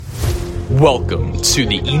Welcome to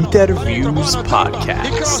the Interviews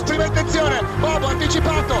Podcast. Prima attenzione, Bobo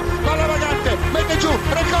anticipato, palla vagante, mette giù,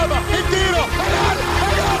 Recoba, il tiro,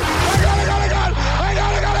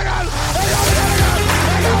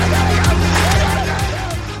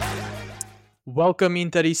 Welcome,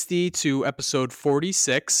 Interisti, to episode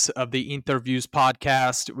 46 of the Interviews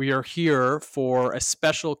Podcast. We are here for a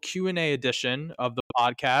special Q&A edition of the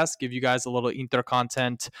podcast, give you guys a little Inter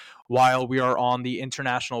content while we are on the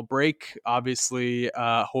international break. Obviously,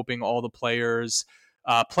 hoping all the players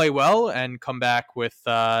play well and come back with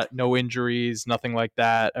no injuries, nothing like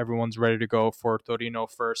that. Everyone's ready to go for Torino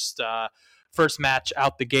first match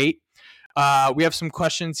out the gate. We have some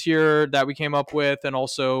questions here that we came up with and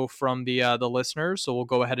also from the listeners. So we'll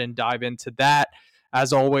go ahead and dive into that.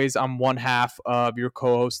 As always, I'm one half of your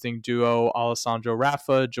co-hosting duo, Alessandro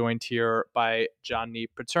Raffa, joined here by Gianni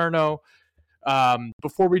Paterno.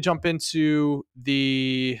 Before we jump into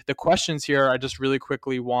the questions here, I just really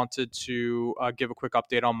quickly wanted to give a quick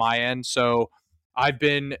update on my end. So I've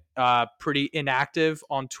been pretty inactive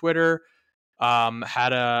on Twitter.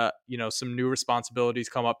 Had some new responsibilities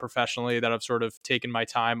come up professionally that I've sort of taken my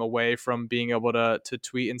time away from being able to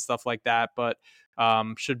tweet and stuff like that, but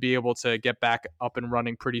should be able to get back up and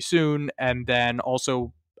running pretty soon. And then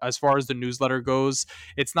also, as far as the newsletter goes,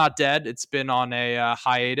 it's not dead. It's been on a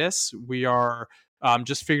hiatus. We are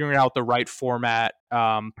just figuring out the right format.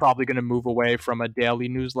 Probably going to move away from a daily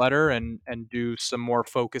newsletter and do some more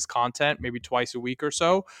focused content, maybe twice a week or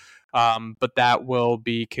so. But that will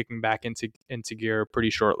be kicking back into gear pretty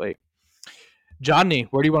shortly. Johnny,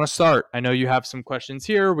 where do you want to start? I know you have some questions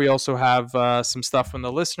here. We also have some stuff from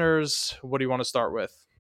the listeners. What do you want to start with?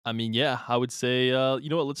 I mean, yeah, I would say,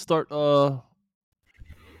 let's start.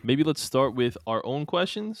 Maybe let's start with our own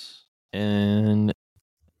questions, and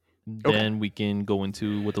then we can go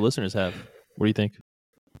into what the listeners have. What do you think?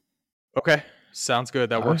 Okay, sounds good.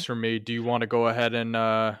 That works for me. Do you want to go ahead and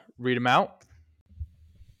read them out?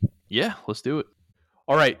 Yeah, let's do it.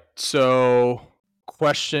 All right. So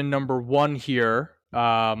question number 1 here.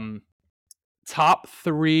 Top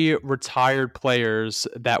 3 retired players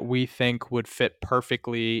that we think would fit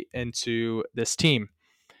perfectly into this team.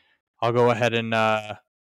 I'll go ahead and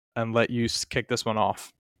let you kick this one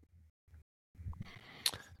off.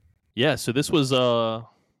 Yeah, so this was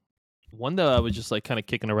one that I was just like kind of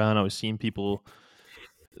kicking around. I was seeing people.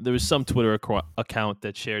 There was some Twitter account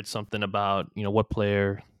that shared something about, what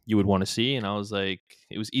player you would want to see, and I was like,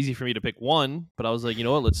 it was easy for me to pick one, but I was like,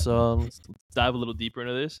 let's dive a little deeper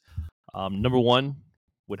into this. Number 1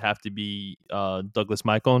 would have to be Douglas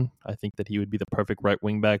Maicon. I think that he would be the perfect right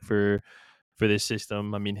wing back for this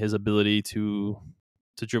system. I mean, his ability to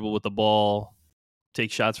dribble with the ball,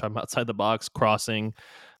 take shots from outside the box, crossing,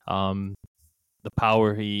 the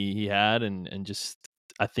power he had, and just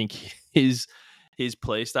I think his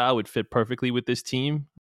play style would fit perfectly with this team.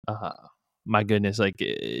 My goodness, like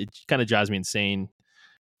it kind of drives me insane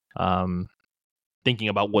thinking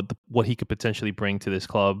about what he could potentially bring to this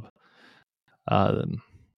club. Do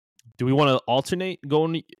we want to alternate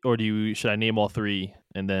going, or should I name all 3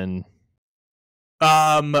 and then?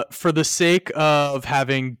 For the sake of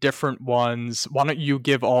having different ones, why don't you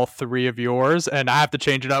give all 3 of yours? And I have to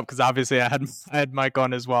change it up because obviously I had Mike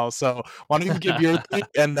on as well. So why don't you give your 3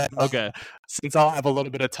 and then okay. Since I'll have a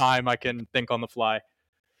little bit of time, I can think on the fly.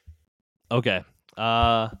 Okay.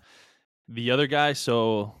 The other guy.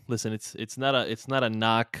 So listen, it's not a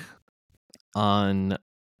knock on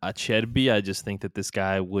Acerbi. I just think that this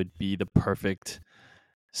guy would be the perfect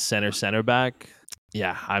center back.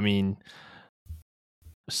 Yeah, I mean,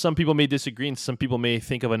 some people may disagree, and some people may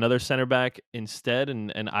think of another center back instead.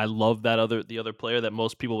 And I love the other player that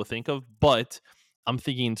most people would think of, but I'm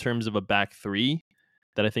thinking in terms of a back 3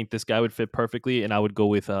 that I think this guy would fit perfectly, and I would go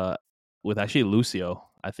with actually Lucio.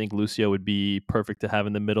 I think Lucio would be perfect to have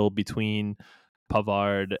in the middle between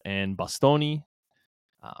Pavard and Bastoni.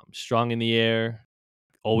 Strong in the air,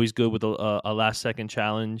 always good with a last-second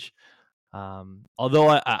challenge.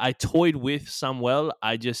 Although I toyed with Samuel,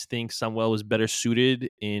 I just think Samuel was better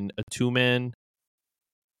suited in a 2-man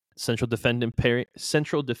central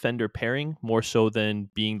defender pairing, more so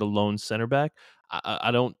than being the lone center back.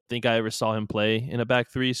 I don't think I ever saw him play in a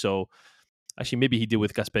back 3, so actually maybe he did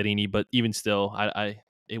with Gasperini, but even still,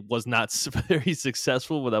 it was not very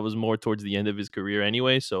successful, but that was more towards the end of his career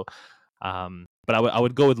anyway. So, but I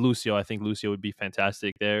would go with Lucio. I think Lucio would be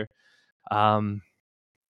fantastic there. And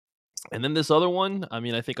then this other one, I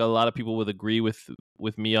mean, I think a lot of people would agree with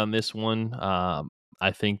me on this one.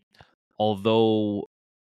 I think although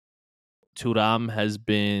Thuram has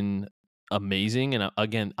been amazing, and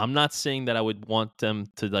again, I'm not saying that I would want them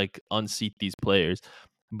to like unseat these players.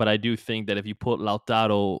 but I do think that if you put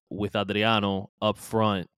Lautaro with Adriano up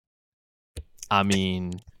front, I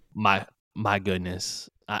mean, my goodness.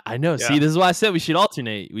 I know. Yeah. See, this is why I said we should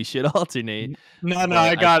alternate. We should alternate. No, But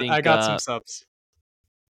I got think, some subs.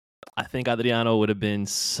 I think Adriano would have been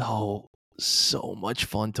so much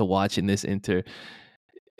fun to watch in this Inter.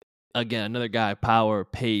 Again, another guy, power,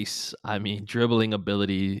 pace. I mean, dribbling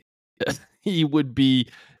ability. He would be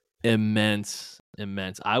immense.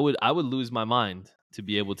 I would lose my mind to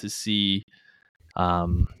be able to see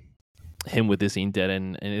him with this Inter,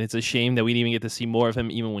 and it's a shame that we didn't even get to see more of him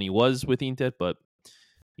even when he was with Inter. But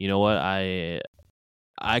you know what, I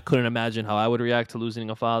couldn't imagine how I would react to losing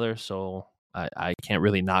a father, so I can't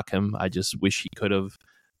really knock him. I just wish he could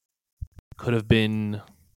have been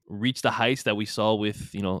reached the heights that we saw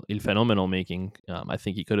with El Fenomeno making. I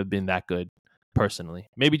think he could have been that good personally,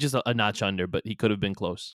 maybe just a notch under, but he could have been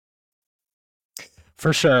close.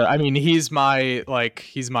 For sure. I mean, he's my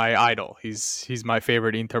idol. He's my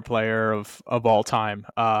favorite Inter player of all time.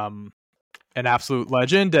 An absolute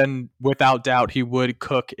legend, and without doubt, he would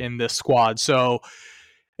cook in this squad. So,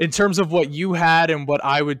 in terms of what you had and what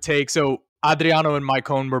I would take, so Adriano and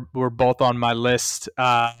Maicon were both on my list,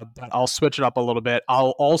 but I'll switch it up a little bit.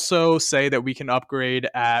 I'll also say that we can upgrade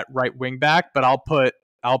at right wing back, but I'll put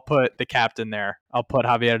the captain there. I'll put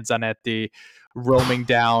Javier Zanetti roaming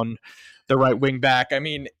down the right wing back. I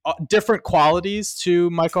mean, different qualities to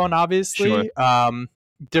Maicon, obviously. Sure.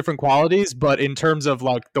 Different qualities, but in terms of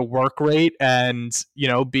like the work rate and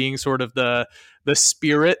being sort of the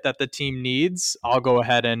spirit that the team needs, I'll go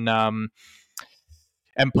ahead and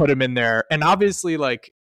put him in there. And obviously,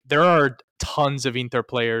 like, there are tons of Inter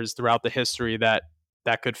players throughout the history that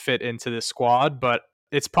could fit into this squad, but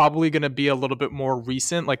it's probably going to be a little bit more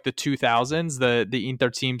recent, like the 2000s, the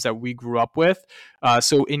Inter teams that we grew up with.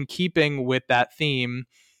 So in keeping with that theme,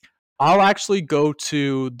 I'll actually go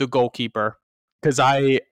to the goalkeeper, because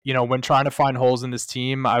when trying to find holes in this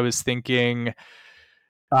team, I was thinking,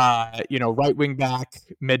 right wing back,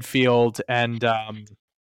 midfield, and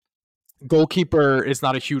goalkeeper is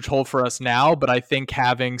not a huge hole for us now, but I think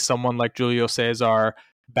having someone like Julio Cesar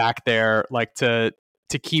back there, like to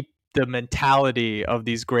keep the mentality of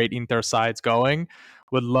these great Inter sides going,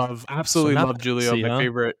 absolutely love Julio, my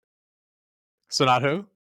favorite. So not who?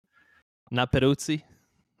 Not Peruzzi?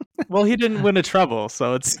 Well, he didn't win a treble,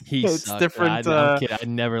 so it's different. I'm kidding. I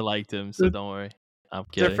never liked him, so don't worry. I'm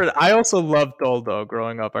kidding. Different. I also loved Doldo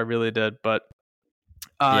growing up. I really did, but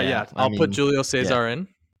I'll put Julio Cesar in.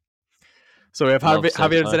 So we have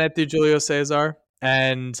Javier Zanetti, Julio Cesar,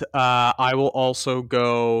 and I will also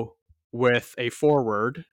go with a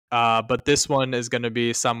forward, but this one is going to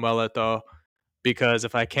be Samuel Eto'o, because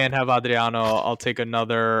if I can't have Adriano, I'll take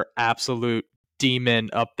another absolute demon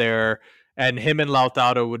up there. And him and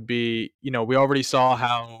Lautaro would be, we already saw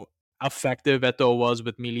how effective Eto'o was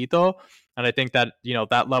with Milito. And I think that,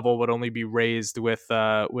 that level would only be raised with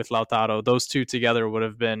Lautaro. Those two together would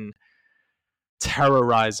have been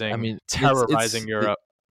terrorizing Europe.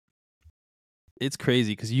 It's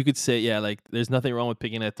crazy because you could say, like, there's nothing wrong with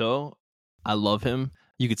picking Eto'o. I love him.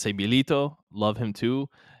 You could say Milito, love him too.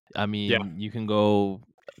 I mean, you can go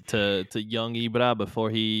to young Ibra before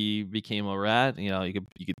he became a rat. You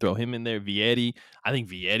could throw him in there. Vieri. I think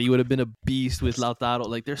Vieri would have been a beast with Lautaro.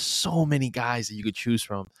 Like, there's so many guys that you could choose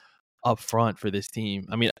from up front for this team.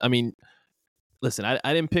 I mean, listen,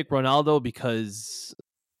 I didn't pick Ronaldo because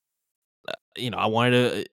I wanted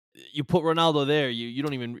to. You put Ronaldo there, you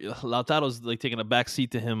don't even. Lautaro's like taking a back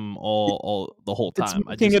seat to him all the whole time. It's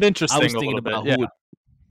making it interesting. I was thinking about who would.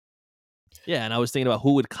 Yeah, and I was thinking about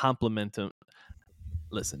who would complement him.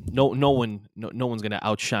 Listen, no one's gonna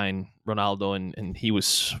outshine Ronaldo, and he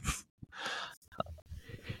was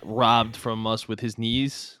robbed from us with his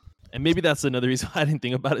knees, and maybe that's another reason I didn't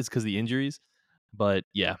think about it, is because of the injuries. But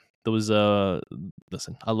yeah, there was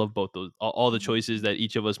listen, I love both those, all the choices that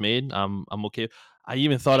each of us made. I'm okay. I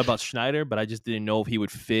even thought about Schneider, but I just didn't know if he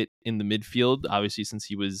would fit in the midfield. Obviously, since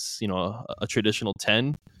he was a traditional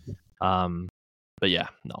 10. But yeah,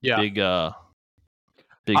 no, big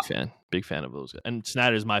fan of those guys. And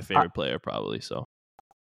Snyder's my favorite player, probably. So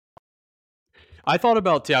I thought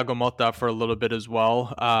about Thiago Motta for a little bit as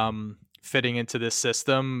well, fitting into this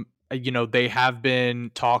system. They have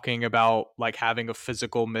been talking about like having a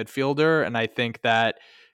physical midfielder, and I think that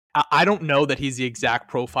I don't know that he's the exact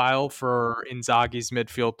profile for Inzaghi's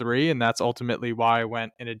midfield three, and that's ultimately why I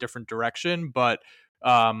went in a different direction. But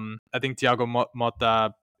I think Thiago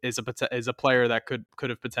Motta is a player that could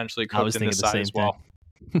have potentially cooked in this side as well.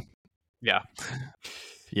 Yeah.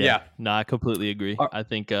 No, I completely agree. I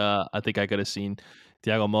think I could have seen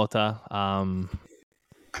Thiago Motta.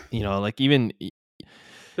 Like even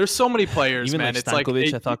There's so many players, even man. like It's like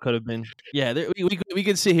Stankovic, I thought could have been. Yeah, we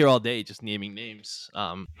could sit here all day just naming names.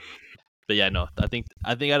 But yeah, no, I think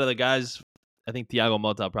out of the guys, I think Thiago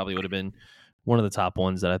Motta probably would have been one of the top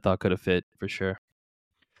ones that I thought could have fit for sure.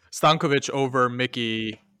 Stankovic over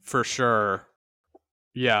Mickey for sure.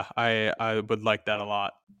 Yeah, I would like that a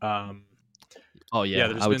lot. Oh yeah,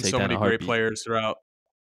 there's I would been take so that in many a great heartbeat. players throughout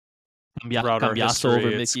our Cambiaso history. over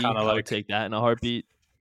It's Mickey, kind of I would like, take that in a heartbeat.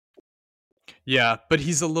 yeah, but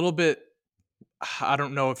he's a little bit. I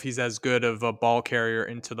don't know if he's as good of a ball carrier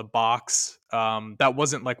into the box. That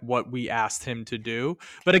wasn't like what we asked him to do.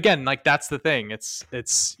 But again, like that's the thing. It's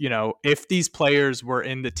if these players were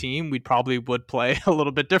in the team, we probably would play a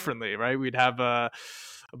little bit differently, right? We'd have a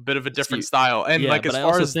bit of a different style. And yeah, like but as I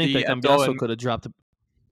far also as think the that Eto'o Cambiaso could have dropped.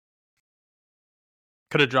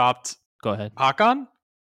 Could have dropped Go ahead. Hakan.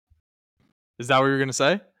 Is that what you were gonna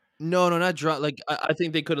say? No, not drop. Like I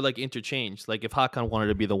think they could have like interchanged. Like if Hakan wanted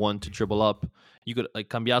to be the one to dribble up, you could like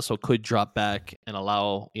Cambiaso could drop back and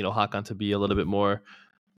allow Hakan to be a little bit more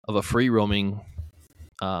of a free roaming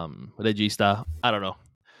regista. I don't know,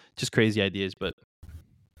 just crazy ideas, but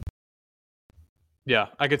yeah,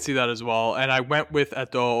 I could see that as well. And I went with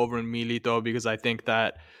Eto'o over Milito because I think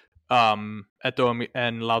that Eto'o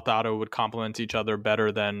and Lautaro would complement each other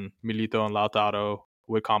better than Milito and Lautaro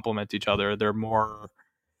would complement each other. They're more,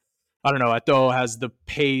 I don't know, Eto'o has the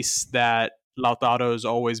pace that Lautaro has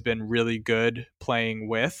always been really good playing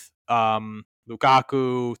with. Lukaku,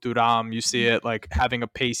 Thuram, you see it, like having a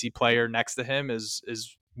pacey player next to him is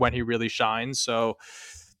when he really shines. So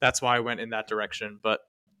that's why I went in that direction. But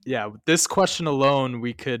yeah, with this question alone,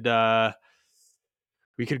 we could go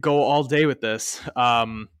all day with this.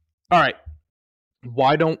 All right.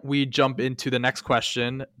 Why don't we jump into the next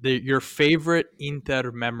question? Your favorite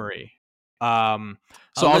Inter memory. So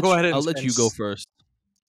I'll go ahead and I'll let you go first.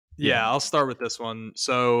 Yeah, I'll start with this one.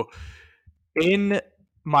 So in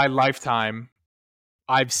my lifetime,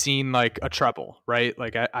 I've seen like a treble, right?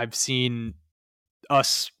 Like I've seen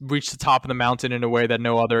us reach the top of the mountain in a way that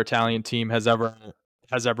no other Italian team has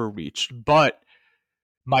ever reached. But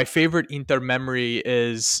my favorite Inter memory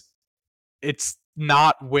is it's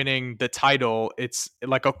not winning the title. It's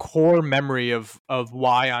like a core memory of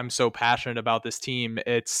why I'm so passionate about this team.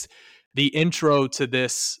 It's the intro to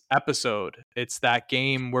this episode. It's that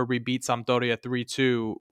game where we beat Sampdoria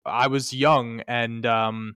 3-2. I was young, and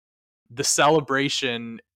the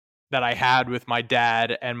celebration that I had with my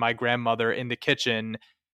dad and my grandmother in the kitchen,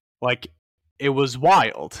 like it was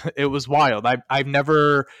wild. It was wild. I've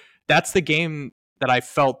never, that's the game that I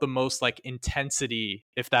felt the most like intensity,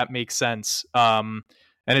 if that makes sense. And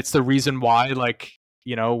it's the reason why, like,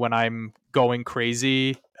 when I'm going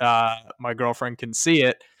crazy, my girlfriend can see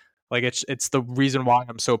it. Like it's the reason why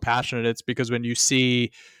I'm so passionate. It's because when you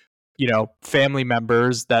see, family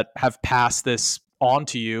members that have passed this on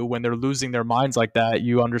to you, when they're losing their minds like that,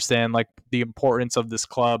 you understand like the importance of this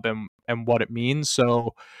club and what it means.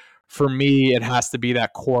 So for me, it has to be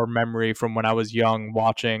that core memory from when I was young,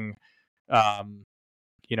 watching, Oba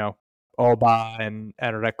and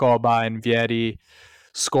Recoba and Vieri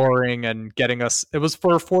scoring and getting us. It was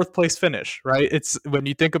for a fourth place finish, right? It's when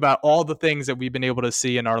you think about all the things that we've been able to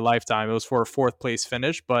see in our lifetime, it was for a fourth place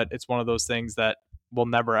finish, but it's one of those things that will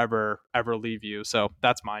never, ever leave you. So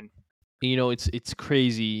that's mine. It's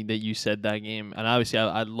crazy that you said that game, and obviously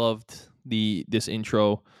I loved this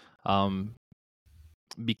intro,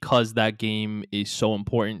 because that game is so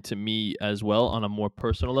important to me as well on a more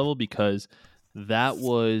personal level, because that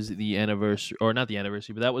was the anniversary, or not the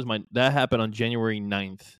anniversary, but that happened on January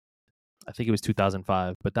 9th. I think it was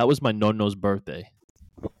 2005, but that was my nonno's birthday.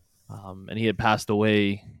 And he had passed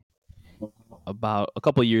away about a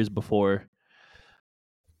couple of years before.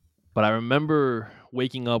 But I remember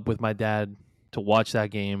waking up with my dad to watch that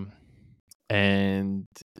game, and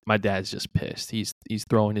my dad's just pissed. He's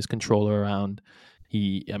throwing his controller around.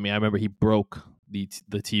 I remember he broke the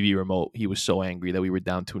TV remote. He was so angry that we were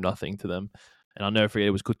down 2-0 to them. And I'll never forget,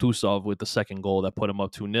 it was Kutuzov with the second goal that put him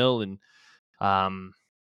up 2-0. And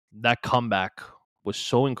that comeback was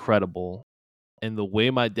so incredible. And the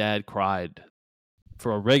way my dad cried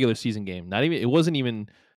for a regular season game, it wasn't even,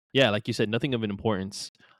 like you said, nothing of an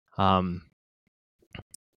importance. But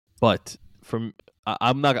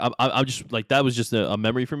I'm just like, that was just a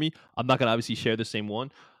memory for me. I'm not going to obviously share the same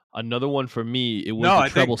one. Another one for me, it was the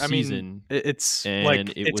treble season. It's and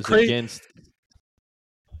like, it was crazy. Against.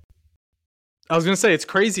 I was going to say, it's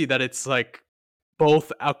crazy that it's like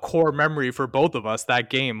both a core memory for both of us, that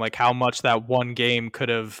game, like how much that one game could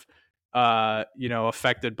have,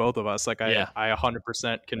 affected both of us. Like I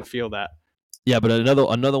 100% can feel that. Yeah, but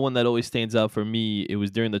another one that always stands out for me, it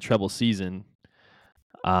was during the treble season.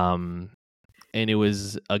 And it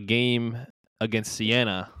was a game against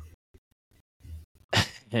Siena,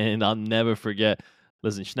 and I'll never forget.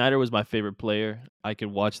 Listen, Schneider was my favorite player. I could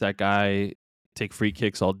watch that guy take free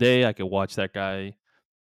kicks all day. I could watch that guy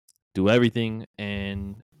do everything.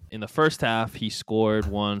 And in the first half, he scored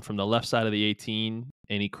one from the left side of the 18,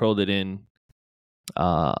 and he curled it in,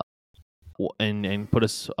 and put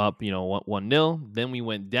us up, 1-0. Then we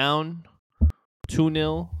went down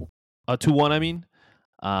 2-0, 2-1. I mean,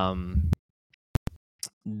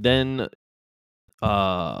 then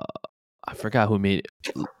I forgot who made it.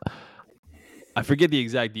 I forget the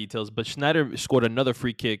exact details, but Schneider scored another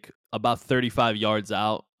free kick about 35 yards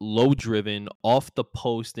out, low driven, off the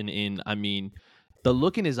post and in. I mean, the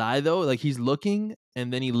look in his eye, though, like he's looking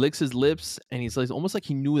and then he licks his lips and he's like almost like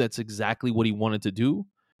he knew that's exactly what he wanted to do.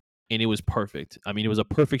 And it was perfect. I mean, it was a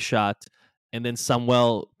perfect shot. And then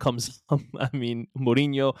Samuel comes,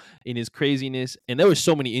 Mourinho in his craziness. And there were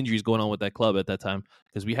so many injuries going on with that club at that time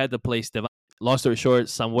because we had to play Stevan. Long story short,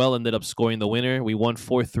 Samuel ended up scoring the winner. We won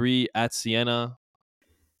 4-3 at Siena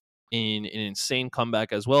in an insane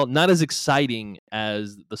comeback as well. Not as exciting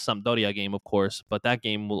as the Sampdoria game, of course, but that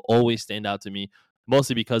game will always stand out to me,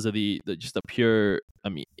 mostly because of the pure. I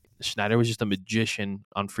mean, Schneider was just a magician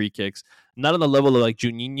on free kicks. Not on the level of like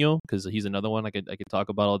Juninho, because he's another one I could talk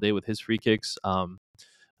about all day with his free kicks. But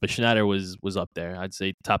Schneider was up there. I'd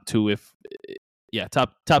say top two,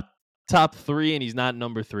 top three, and he's not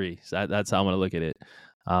number three. So that's how I'm gonna look at it.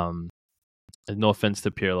 No offense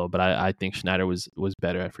to Pirlo, but I think Schneider was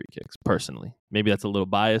better at free kicks personally. Maybe that's a little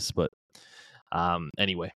biased, but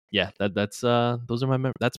anyway, yeah, that's those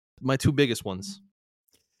are that's my two biggest ones.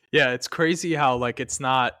 Yeah, it's crazy how like it's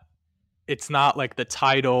not like the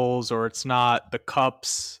titles or it's not the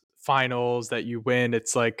cups finals that you win.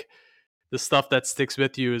 It's like the stuff that sticks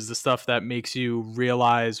with you is the stuff that makes you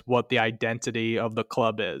realize what the identity of the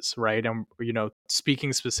club is, right? And,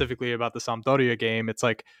 speaking specifically about the Sampdoria game, it's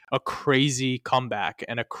like a crazy comeback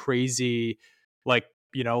and a crazy,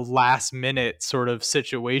 last minute sort of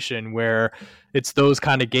situation where it's those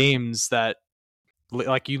kind of games that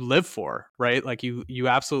like you live for, right? Like you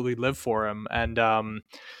absolutely live for them. And,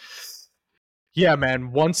 yeah,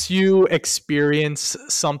 man, once you experience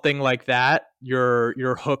something like that,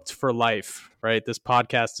 you're hooked for life, right? This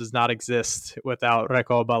podcast does not exist without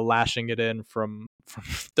Recoba lashing it in from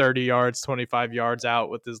 30 yards, 25 yards out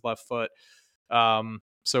with his left foot.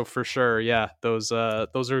 So for sure, yeah, those are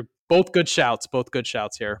both good shouts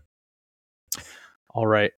here. All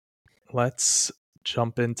right, let's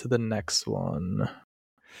jump into the next one.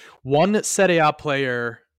 One Serie A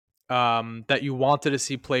player that you wanted to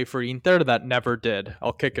see play for Inter that never did.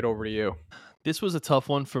 I'll kick it over to you. This was a tough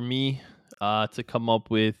one for me to come up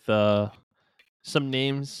with some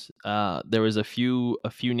names. There was a few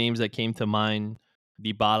names that came to mind.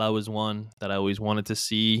 Dybala was one that I always wanted to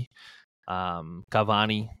see.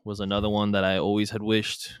 Cavani was another one that I always had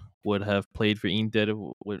wished would have played for Inter,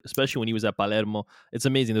 especially when he was at Palermo. It's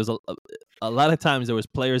amazing. There was a lot of times there was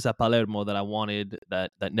players at Palermo that I wanted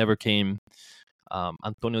that never came.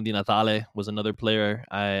 Antonio Di Natale was another player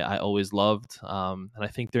I always loved. And I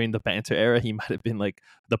think during the banter era, he might have been like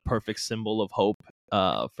the perfect symbol of hope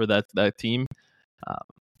for that team. I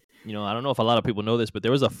don't know if a lot of people know this, but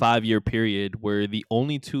there was a 5-year period where the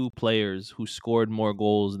only two players who scored more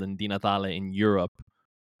goals than Di Natale in Europe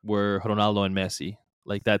were Ronaldo and Messi.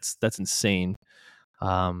 Like that's insane.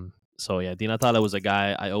 So yeah, Di Natale was a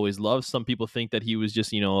guy I always loved. Some people think that he was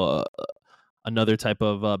just another type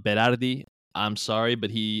of Berardi. I'm sorry, but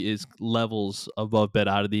he is levels above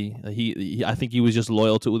Berardi. He I think he was just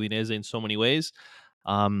loyal to Udinese in so many ways.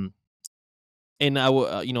 And I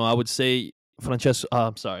would say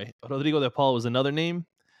Rodrigo De Paul was another name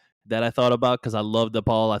that I thought about because I loved De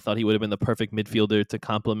Paul. I thought he would have been the perfect midfielder to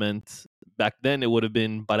complement. Back then, it would have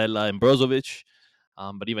been Barella and Brozovic.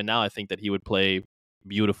 But even now, I think that he would play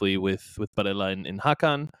beautifully with Barella and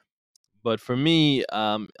Hakan. But for me,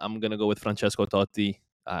 I'm going to go with Francesco Totti.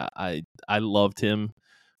 I loved him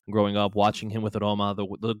growing up, watching him with Roma,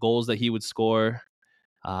 the goals that he would score.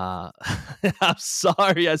 I'm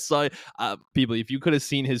sorry, I saw people. If you could have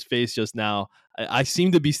seen his face just now, I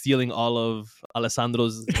seem to be stealing all of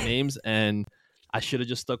Alessandro's names, and I should have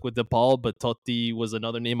just stuck with De Paul. But Totti was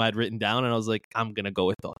another name I'd written down, and I was like, I'm gonna go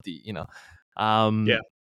with Totti. Yeah.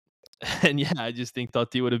 And yeah, I just think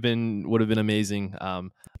Totti would have been amazing.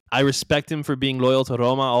 I respect him for being loyal to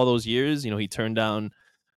Roma all those years. He turned down,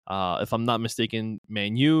 if I'm not mistaken,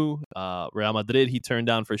 Man U, Real Madrid. He turned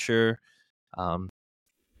down for sure.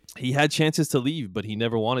 He had chances to leave, but he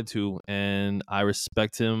never wanted to, and I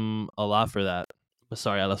respect him a lot for that.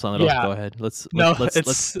 Sorry, Alessandro, Yeah, go ahead. Let's no,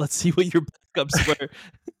 let's see what your backups were.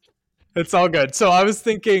 it's all good. So I was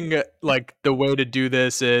thinking like the way to do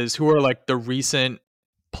this is who are like the recent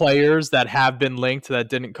players that have been linked that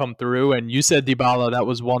didn't come through, and you said Dybala, that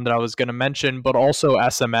was one that I was going to mention, but also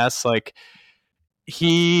SMS, like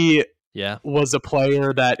he Yeah. was a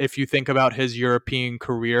player that if you think about his European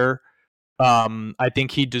career, I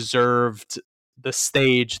think he deserved the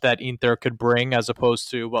stage that Inter could bring as opposed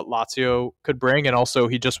to what Lazio could bring, and also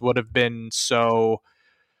he just would have been so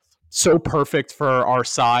perfect for our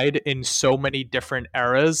side in so many different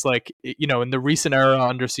eras. Like, you know, in the recent era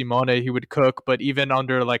under Simone, he would cook, but even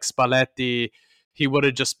under like Spalletti, he would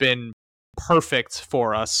have just been perfect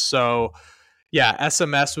for us. So, yeah,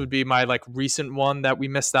 SMS would be my like recent one that we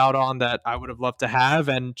missed out on that I would have loved to have.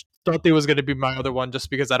 And Totti was going to be my other one just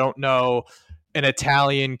because I don't know an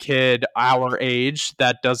Italian kid our age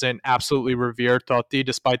that doesn't absolutely revere Totti,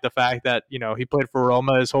 despite the fact that, you know, he played for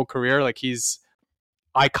Roma his whole career. Like, he's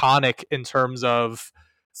iconic in terms of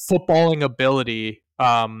footballing ability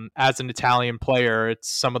as an Italian player. It's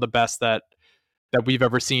some of the best that we've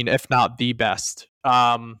ever seen, if not the best.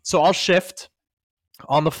 So I'll shift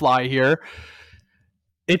on the fly here.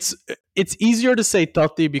 It's easier to say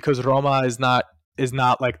Totti because Roma is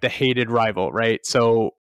not like the hated rival, right?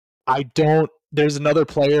 So I don't. There's another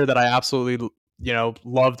player that I absolutely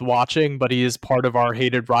loved watching, but he is part of our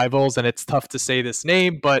hated rivals, and it's tough to say this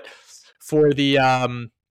name, but for the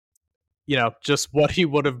just what he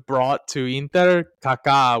would have brought to Inter,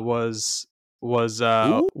 Kaká was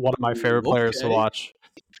Ooh, one of my favorite players to okay. watch.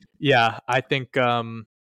 Yeah, I think one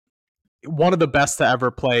of the best to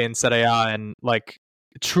ever play in Serie A, and like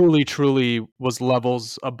truly was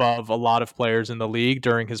levels above a lot of players in the league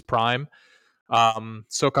during his prime.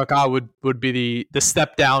 So Kaká would be the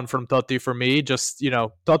step down from Totti for me. Just,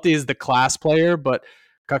 Totti is the class player, but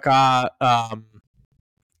Kaká,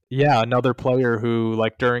 another player who,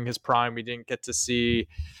 like, during his prime, we didn't get to see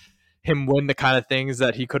him win the kind of things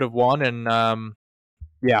that he could have won. And I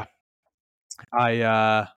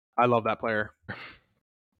love that player.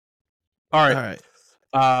 All right.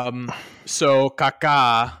 So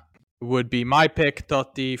Kaká would be my pick.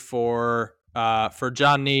 Totti for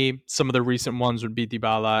Gianni. Some of the recent ones would be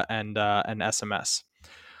Dybala and SMS.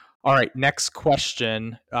 All right, next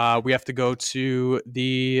question. We have to go to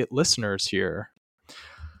the listeners here.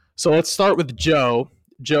 So let's start with Joe.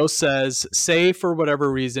 Joe says, say for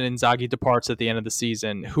whatever reason Inzaghi departs at the end of the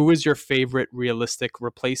season, who is your favorite realistic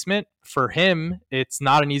replacement? For him, it's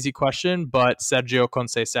not an easy question, but Sergio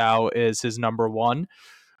Conceição is his number one.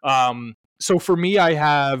 So for me, I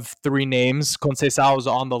have three names. Conceição is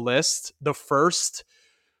on the list. The first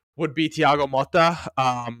would be Thiago Motta.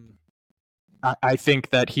 I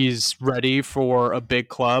think that he's ready for a big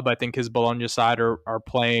club. I think his Bologna side are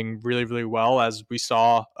playing really, really well, as we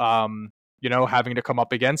saw, having to come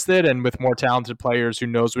up against it, and with more talented players, who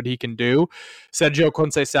knows what he can do. Sergio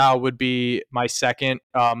Conceição would be my second.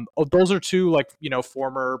 Those are two,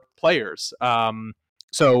 former players.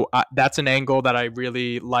 So that's an angle that I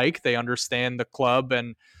really like. They understand the club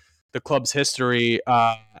and the club's history.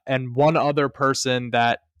 And one other person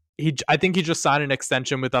that I think he just signed an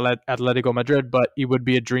extension with Atletico Madrid, but he would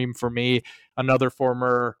be a dream for me. Another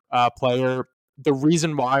former player. The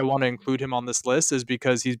reason why I want to include him on this list is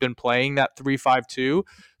because he's been playing that 3-5-2,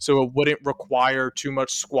 so it wouldn't require too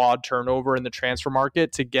much squad turnover in the transfer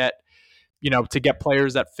market to get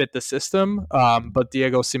players that fit the system. But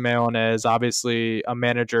Diego Simeone is obviously a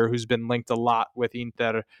manager who's been linked a lot with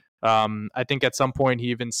Inter. I think at some point he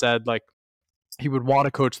even said like he would want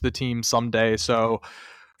to coach the team someday. So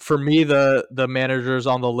for me, the managers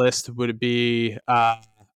on the list would be Motta,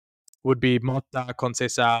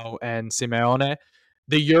 Conceição, and Simeone.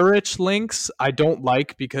 The Juric links I don't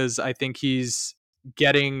like because I think he's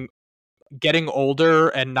getting older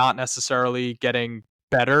and not necessarily getting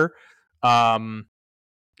better. And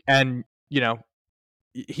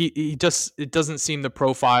he just, it doesn't seem the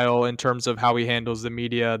profile in terms of how he handles the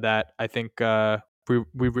media that I think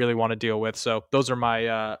we really want to deal with. So those are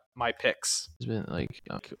my my picks. It's been like,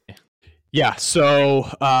 okay. Yeah. So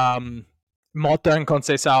Motta and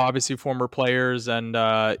Conceição, obviously former players, and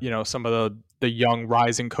some of the young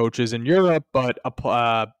rising coaches in Europe, but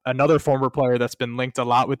another former player that's been linked a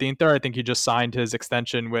lot with Inter. I think he just signed his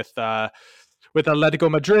extension with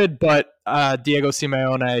Atletico Madrid, but Diego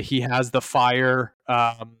Simeone, he has the fire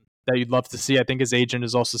that you'd love to see. I think his agent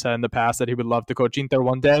has also said in the past that he would love to coach Inter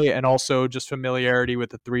one day, and also just familiarity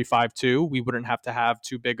with the 3-5-2. We wouldn't have to have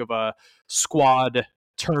too big of a squad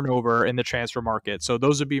turnover in the transfer market. So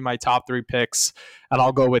those would be my top three picks, and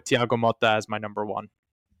I'll go with Thiago Motta as my number one.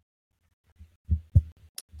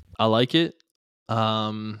 I like it.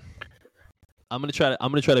 Um, I'm gonna try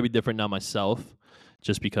to be different now myself,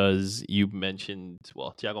 just because you mentioned.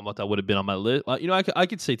 Well, Thiago Motta would have been on my list. I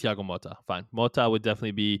could say Thiago Motta. Fine, Motta would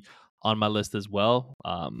definitely be on my list as well.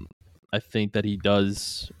 I think that he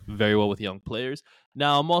does very well with young players.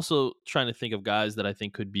 Now, I'm also trying to think of guys that I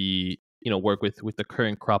think could be, work with the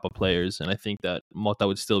current crop of players, and I think that Motta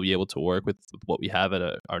would still be able to work with what we have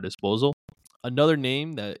at our disposal. Another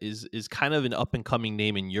name that is kind of an up and coming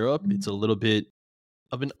name in Europe. It's a little bit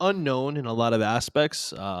of an unknown in a lot of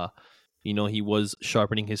aspects. He was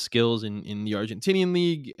sharpening his skills in the Argentinian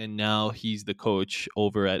league, and now he's the coach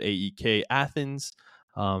over at AEK Athens.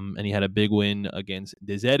 And he had a big win against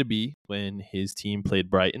De Zerbi when his team played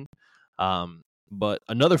Brighton. But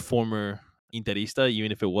another former Interista,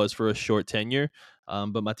 even if it was for a short tenure,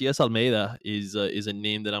 but Matias Almeida is a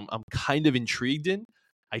name that I'm kind of intrigued in.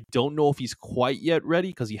 I don't know if he's quite yet ready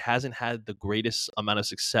because he hasn't had the greatest amount of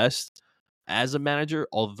success as a manager,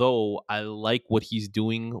 although I like what he's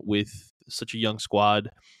doing with such a young squad,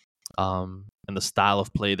 and the style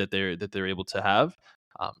of play that they're able to have.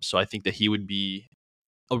 So I think that he would be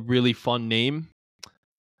a really fun name.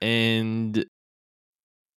 And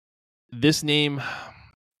this name,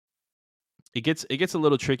 it gets a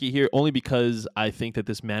little tricky here, only because I think that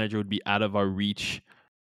this manager would be out of our reach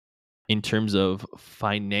in terms of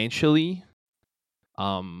financially.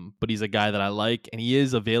 But he's a guy that I like, and he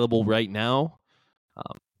is available right now.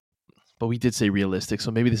 But we did say realistic,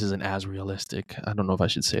 so maybe this isn't as realistic. I don't know if I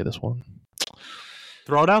should say this one.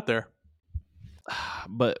 Throw it out there.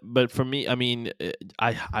 But for me, I mean,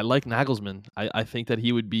 I like Nagelsmann. I think that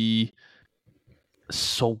he would be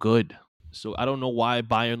so good. So I don't know why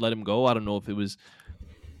Bayern let him go. I don't know if it was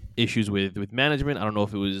issues with management. I don't know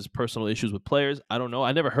if it was personal issues with players. I don't know.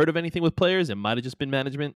 I never heard of anything with players. It might have just been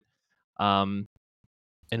management. And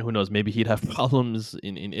who knows? Maybe he'd have problems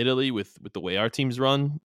in Italy with the way our teams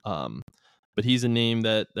run. But he's a name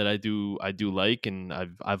that I do like, and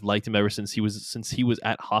I've liked him ever since he was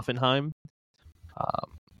at Hoffenheim.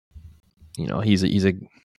 He's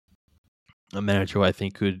a manager who I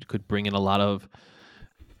think could bring in a lot of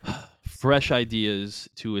fresh ideas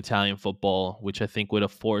to Italian football, which I think would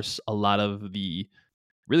force a lot of the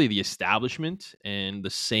establishment and the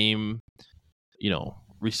same,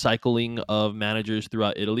 recycling of managers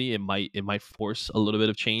throughout Italy. It might force a little bit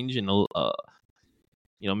of change and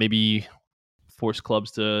maybe force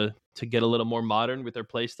clubs to get a little more modern with their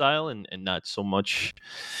play style and not so much,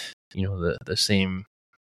 the same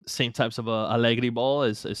types of Allegri ball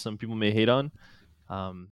as some people may hate on.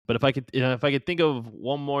 But if I could think of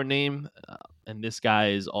one more name, and this guy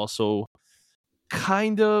is also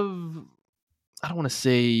kind of, I don't want to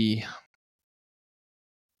say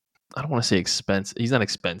expensive. He's not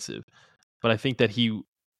expensive, but I think that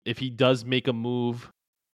if he does make a move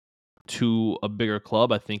to a bigger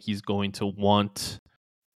club, I think he's going to want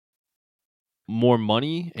more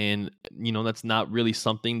money, and that's not really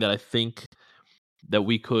something that I think that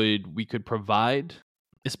we could provide,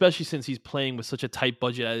 especially since he's playing with such a tight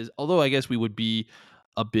budget. Although I guess we would be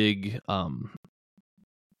a bigger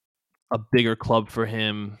club for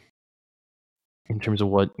him in terms of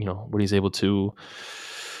what he's able to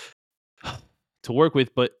work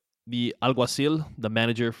with. But the Alguacil, the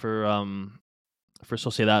manager for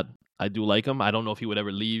Sociedad, I do like him. I don't know if he would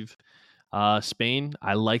ever leave Spain.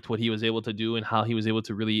 I liked what he was able to do and how he was able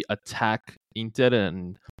to really attack Inter,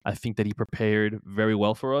 and I think that he prepared very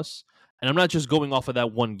well for us. And I'm not just going off of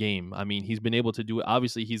that one game. I mean, he's been able to do it.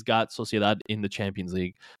 Obviously, he's got Sociedad in the Champions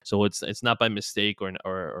League, so it's not by mistake or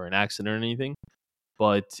an accident or anything.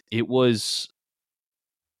 But it was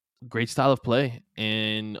great style of play,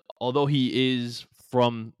 and although he is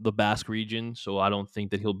from the Basque region, so I don't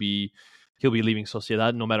think that he'll be leaving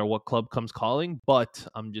Sociedad no matter what club comes calling. But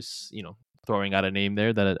I'm just throwing out a name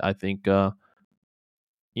there that I think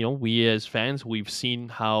we as fans, we've seen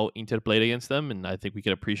how Inter played against them, and I think we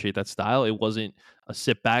can appreciate that style. It wasn't a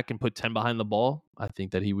sit back and put 10 behind the ball. I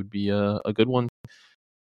think that he would be a good one.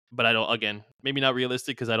 But I don't, again, maybe not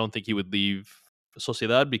realistic, because I don't think he would leave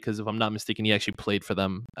Sociedad, because if I'm not mistaken, he actually played for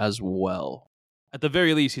them as well. At the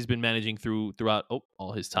very least, he's been managing throughout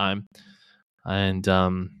all his time. And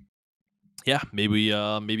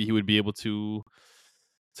maybe he would be able to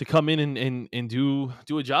come in and do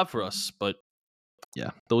a job for us. But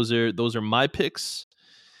yeah, those are my picks.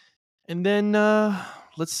 And then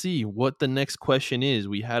let's see what the next question is.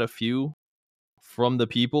 We had a few from the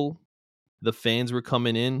people. The fans were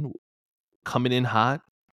coming in hot.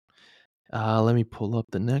 Let me pull up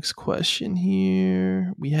the next question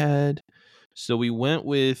here. We went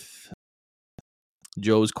with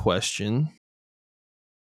Joe's question,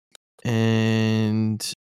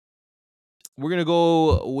 and we're gonna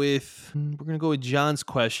go with John's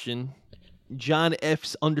question. John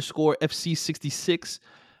F_FC66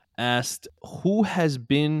 asked, "Who has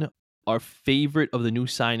been our favorite of the new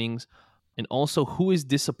signings, and also who has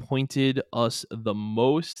disappointed us the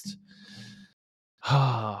most?"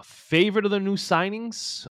 Favorite of the new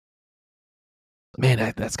signings?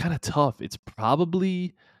 Man, that's kind of tough. It's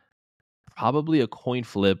probably a coin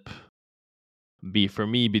flip. For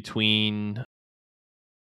me between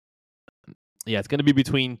it's going to be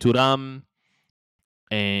between Thuram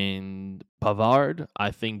and Pavard.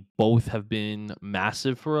 I think both have been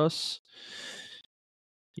massive for us.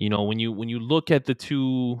 You know, when you look at the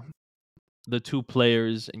two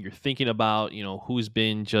players and you're thinking about, you know, who's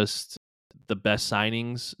been just the best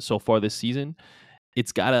signings so far this season,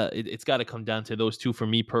 it's gotta come down to those two for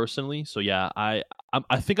me personally. So yeah, I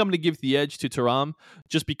think I'm gonna give the edge to Thuram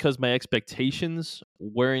just because my expectations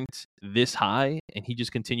weren't this high, and he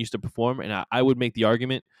just continues to perform. And I would make the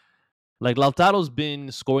argument like Lautaro's been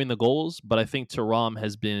scoring the goals, but I think Thuram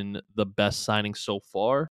has been the best signing so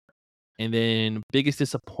far. And then biggest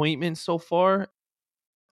disappointment so far,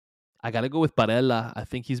 I gotta go with Barella. I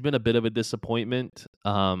think he's been a bit of a disappointment.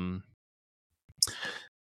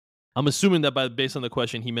 I'm assuming that based on the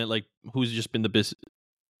question, he meant like who's just been the biggest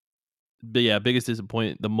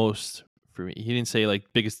disappointment the most for me. He didn't say like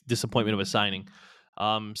biggest disappointment of a signing.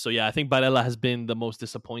 So yeah, I think Barella has been the most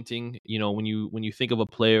disappointing. You know, when you think of a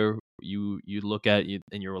player, you look at it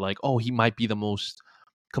and you're like, oh, he might be the most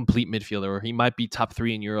complete midfielder, or he might be top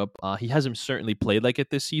 3 in Europe. He hasn't certainly played like it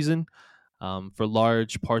this season. For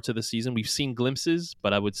large parts of the season, we've seen glimpses,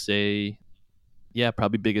 but I would say, yeah,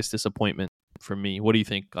 probably biggest disappointment for me. What do you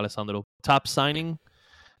think, Alessandro? Top signing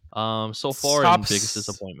so far and biggest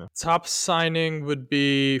disappointment? Top signing would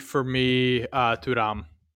be for me Thuram.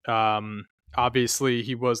 Obviously,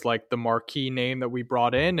 he was like the marquee name that we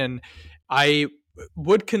brought in, and I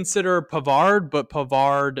would consider Pavard, but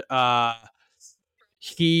Pavard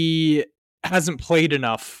he hasn't played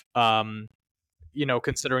enough. You know,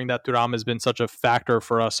 considering that Thuram has been such a factor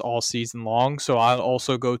for us all season long. So I'll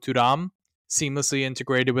also go Thuram, seamlessly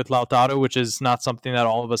integrated with Lautaro, which is not something that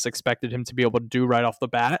all of us expected him to be able to do right off the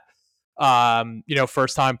bat. You know,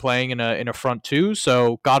 first time playing in a front two,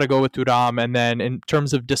 so got to go with Thuram. And then in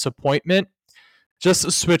terms of disappointment, just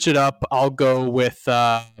to switch it up, I'll go with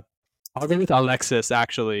Alexis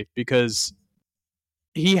actually, because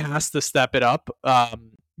he has to step it up.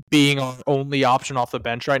 Being our only option off the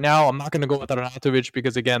bench right now, I'm not going to go with Arnautovic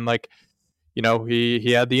because again, like, you know,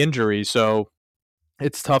 he had the injury, so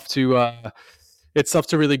it's tough to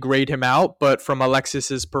really grade him out. But from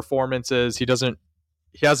Alexis's performances, he hasn't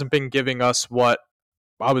been giving us what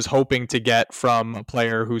I was hoping to get from a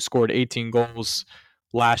player who scored 18 goals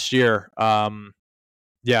last year.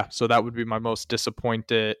 Yeah, so that would be my most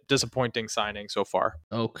disappointing signing so far.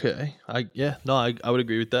 Okay, I would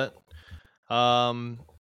agree with that.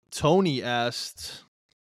 Tony asked,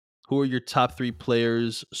 who are your top 3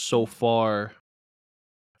 players so far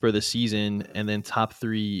for the season, and then top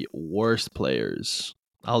 3 worst players?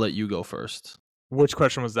 I'll let you go first. Which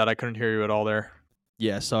question was that? I couldn't hear you at all there.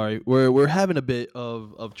 Yeah, sorry. We're having a bit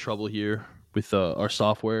of trouble here with our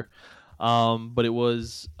software. But it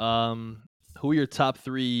was who are your top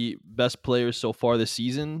 3 best players so far this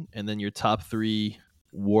season, and then your top 3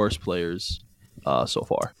 worst players so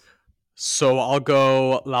far. So I'll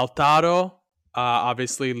go Lautaro,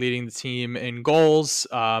 obviously leading the team in goals,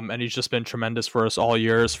 and he's just been tremendous for us all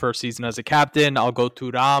year. His first season as a captain. I'll go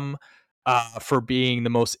Thuram for being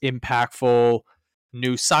the most impactful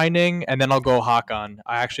new signing, and then I'll go Hakan.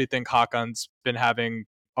 I actually think Hakan's been having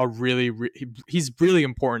a he's really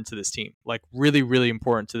important to this team, like really, really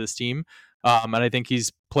important to this team. And I think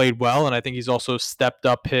he's played well, and I think he's also stepped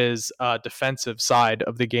up his defensive side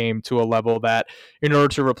of the game to a level that, in order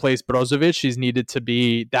to replace Brozovic, he's needed to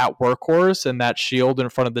be that workhorse and that shield in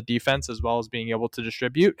front of the defense, as well as being able to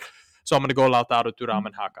distribute. So I'm going to go Lautaro, Thuram,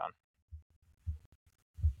 and Hakan.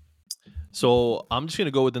 So I'm just going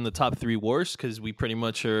to go within the top 3 worst, because we pretty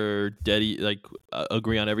much are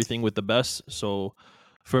agree on everything with the best. So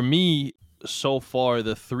for me, so far,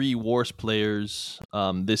 the 3 worst players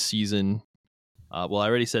this season, well, I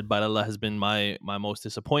already said Barella has been my most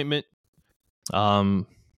disappointment.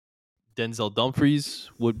 Denzel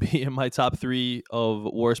Dumfries would be in my top 3 of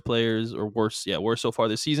worst players, or worst so far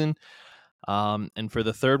this season. And for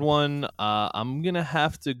the third one, I'm going to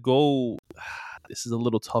have to go, this is a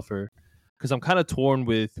little tougher, because I'm kind of torn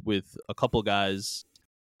with a couple guys.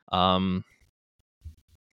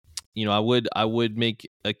 You know, I would make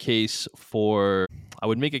a case for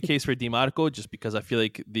DiMarco, just because I feel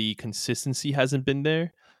like the consistency hasn't been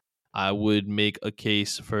there. I would make a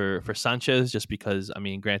case for Sanchez just because, I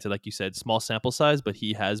mean, granted, like you said, small sample size, but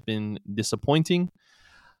he has been disappointing.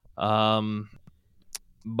 But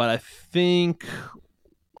I think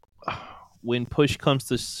when push comes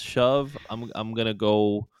to shove, I'm gonna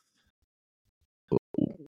go.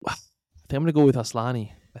 I think I'm gonna go with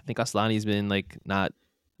Aslani. I think Aslani's been like not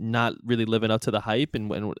really living up to the hype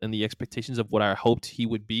and the expectations of what I hoped he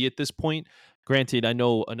would be at this point. Granted, I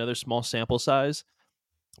know another small sample size,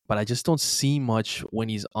 but I just don't see much when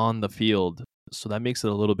he's on the field. So that makes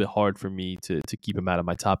it a little bit hard for me to keep him out of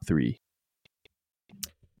my top 3.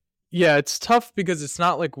 Yeah, it's tough because it's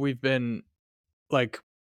not like we've been like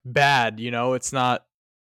bad, you know. It's not,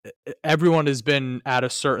 everyone has been at a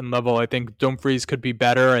certain level. I think Dumfries could be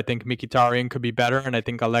better. I think Mkhitaryan could be better, and I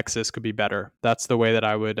think Alexis could be better. That's the way that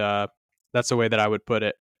I would put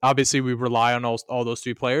it. Obviously, we rely on all those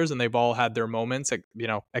 3 players, and they've all had their moments, you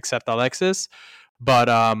know, except Alexis. But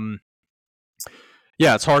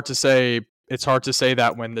yeah, it's hard to say. It's hard to say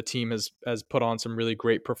that when the team has put on some really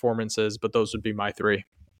great performances. But those would be my 3.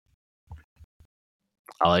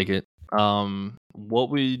 I like it. Now?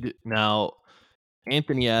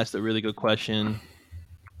 Anthony asked a really good question.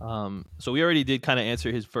 So we already did kind of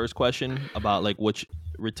answer his first question about like which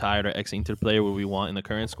retired or ex-Inter player would we want in the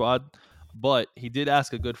current squad. But he did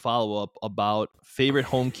ask a good follow-up about favorite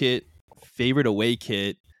home kit, favorite away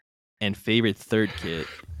kit, and favorite third kit.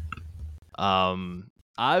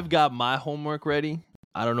 I've got my homework ready.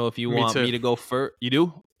 I don't know if you want me to go first. You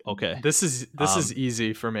do? Okay. This is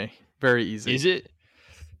easy for me. Very easy. Is it?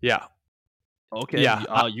 Yeah. Okay.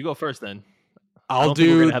 Yeah. You go first then. I'll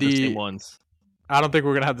do the same ones. I don't think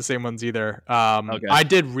we're gonna have the same ones either. Okay. I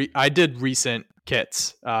did recent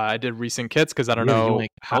kits. I did recent kits because I don't know.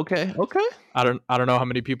 Okay. I don't know how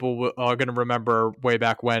many people are gonna remember way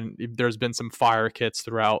back when. There's been some fire kits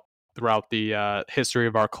throughout the history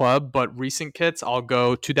of our club, but recent kits, I'll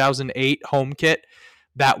go 2008 home kit.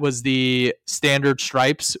 That was the standard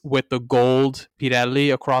stripes with the gold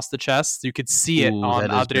Pirelli across the chest. You could see it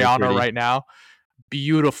on Adriano right now.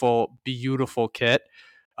 Beautiful, beautiful kit.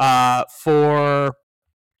 For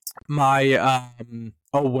my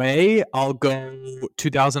away, I'll go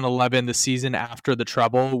 2011, the season after the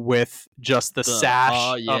treble, with just the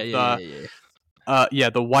sash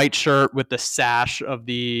the white shirt with the sash of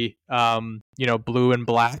the blue and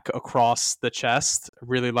black across the chest.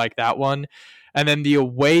 Really like that one. And then the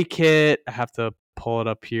away kit, I have to pull it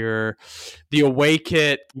up here. The away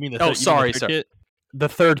kit. You mean the third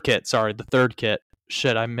kit? Sorry, the third kit.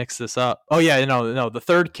 Shit, I mixed this up. Oh yeah, no. The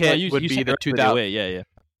third kit would be the 2000.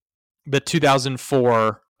 The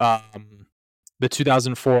 2004. The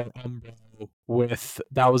 2004 Umbro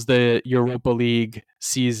that was the Europa League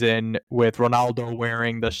season with Ronaldo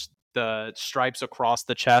wearing the stripes across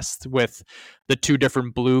the chest with the 2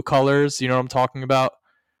 different blue colors. You know what I'm talking about?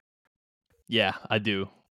 Yeah, I do.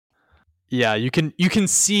 Yeah, you can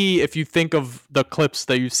see if you think of the clips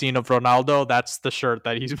that you've seen of Ronaldo, that's the shirt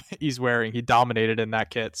that he's wearing. He dominated in that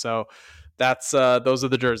kit. So that's those are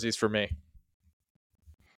the jerseys for me.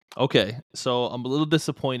 Okay, so I'm a little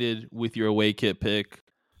disappointed with your away kit pick,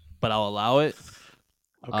 but I'll allow it.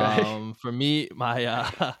 Okay. For me,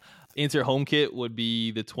 my Inter home kit would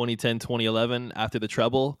be the 2010-2011 after the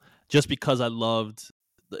treble, just because I loved.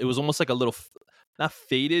 It was almost like a little. Not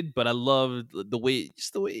faded, but I loved the way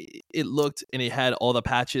it looked, and it had all the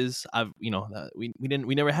patches. We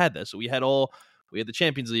never had that, so we had the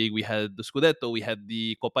Champions League, we had the Scudetto, we had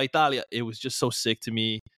the Coppa Italia. It was just so sick to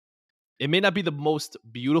me. It may not be the most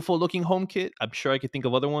beautiful looking home kit. I'm sure I could think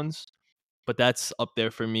of other ones, but that's up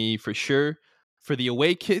there for me for sure. For the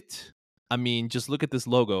away kit, I mean, just look at this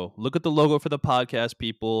logo. Look at the logo for the podcast,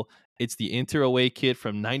 people. It's the Inter away kit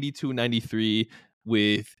from 92-93.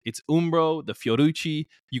 With its Umbro, the Fiorucci.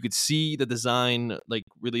 You could see the design, like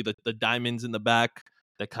really the diamonds in the back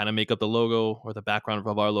that kind of make up the logo or the background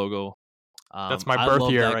of our logo. That's my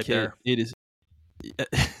birth year right there. It is.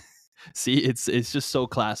 See, it's just so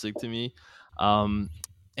classic to me. And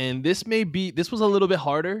this was a little bit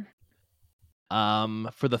harder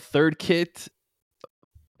for the third kit,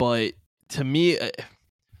 but to me,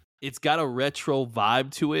 it's got a retro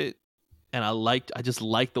vibe to it. And I just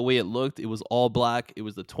liked the way it looked. It was all black. It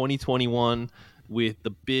was the 2021 with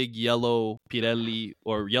the big yellow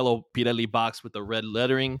Pirelli box with the red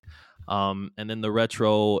lettering. And then the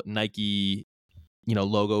retro Nike,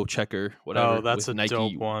 logo checker, whatever. Oh, that's a Nike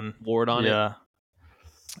dope one. Ward on it.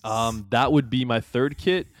 That would be my third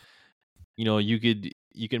kit.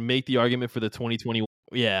 You can make the argument for the 2021.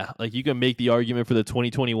 Yeah, like you can make the argument for the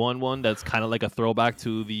 2021 one. That's kind of like a throwback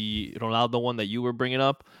to the Ronaldo one that you were bringing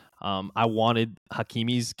up. I wanted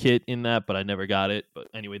Hakimi's kit in that, but I never got it. But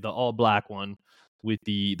anyway, the all black one with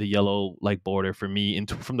the yellow like border for me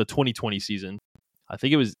from the 2020 season. I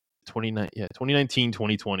think it was 2019,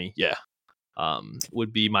 2020. Yeah.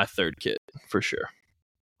 Would be my third kit for sure.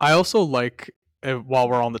 I also like, while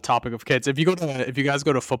we're on the topic of kits, if you guys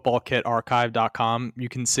go to footballkitarchive.com, you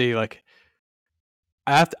can see like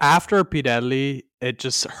after Pirelli, it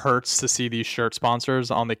just hurts to see these shirt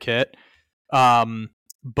sponsors on the kit.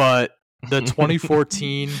 But the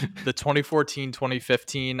 2014,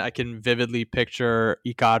 2015, I can vividly picture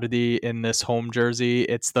Icardi in this home jersey.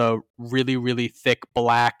 It's the really, really thick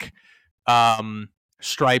black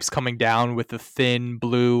stripes coming down with the thin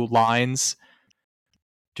blue lines.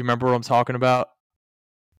 Do you remember what I'm talking about?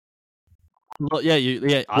 Well,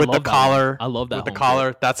 yeah, I love the collar. I love that with the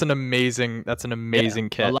collar. Kit. That's an amazing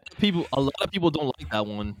kit. A lot of people don't like that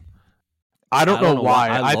one. I don't know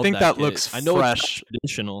why. I think that kit. Looks I know fresh. It's not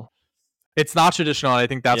traditional. It's not traditional. I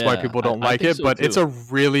think that's why people don't like it. So but too. It's a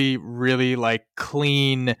really, really like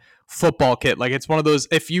clean football kit. Like it's one of those.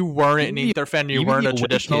 If you weren't an Inter fan, you weren't a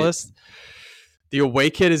traditionalist. The away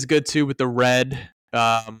kit is good too with the red,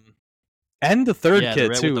 and the third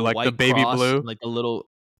kit too, like the baby blue, like the little.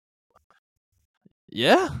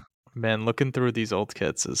 Yeah, man, looking through these old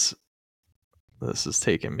kits is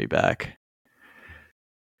taking me back.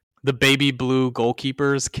 The baby blue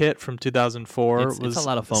goalkeepers kit from 2004 it's a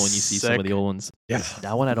lot of fun when you see some of the old ones. Yeah,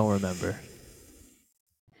 that one I don't remember.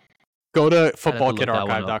 Go to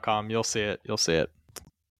footballkitarchive.com. You'll see it.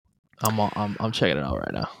 I'm checking it out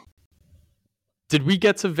right now. Did we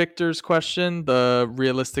get to Victor's question, the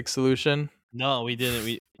realistic solution? No, we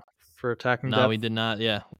didn't. For attacking No, depth? we did not.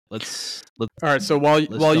 Yeah. Let's all right, so while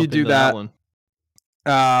you do that one.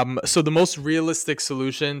 So the most realistic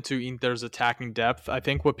solution to Inter's attacking depth, I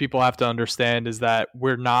think what people have to understand is that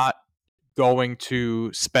we're not going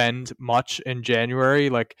to spend much in January.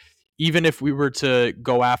 Like, even if we were to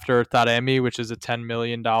go after Taremi, which is a $10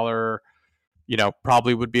 million,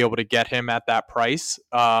 probably would be able to get him at that price.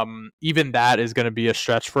 Even that is going to be a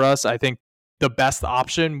stretch for us. I think the best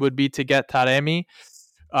option would be to get Taremi.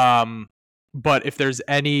 But if there's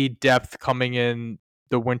any depth coming in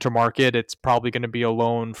the winter market, it's probably going to be a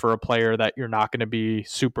loan for a player that you're not going to be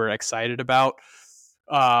super excited about.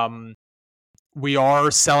 We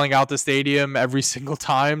are selling out the stadium every single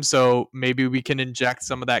time, so maybe we can inject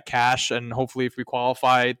some of that cash, and hopefully if we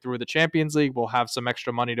qualify through the Champions League, we'll have some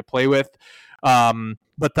extra money to play with.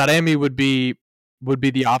 But Taremi would be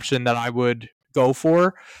the option that I would go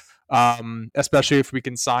for. Especially if we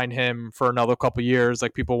can sign him for another couple years.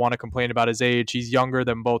 Like, people want to complain about his age. He's younger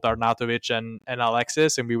than both Arnautovic and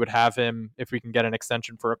Alexis, and we would have him, if we can get an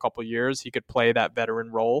extension for a couple years, he could play that veteran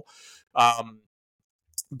role.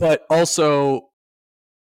 But also,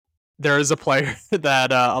 there is a player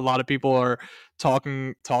that a lot of people are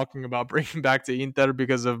talking about bringing back to Inter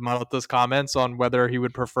because of Marotta's comments on whether he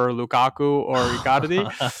would prefer Lukaku or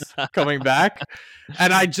Icardi coming back.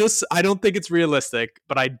 And I don't think it's realistic,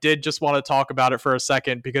 but I did just want to talk about it for a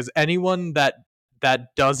second, because anyone that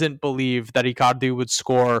doesn't believe that Icardi would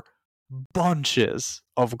score bunches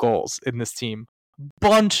of goals in this team,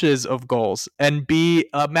 and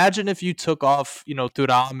imagine if you took off,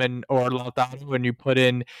 Thuram or Lautaro and you put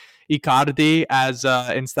in Icardi as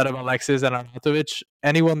instead of Alexis and Arnautovic.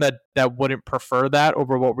 Anyone that wouldn't prefer that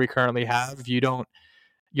over what we currently have, you're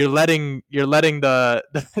letting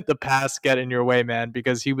the past get in your way, man,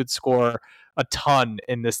 because he would score a ton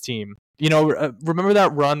in this team. Remember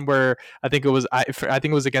that run where I think it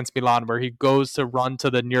was against Milan, where he goes to run to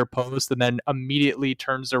the near post and then immediately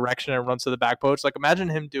turns direction and runs to the back post. Like, imagine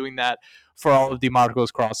him doing that for all of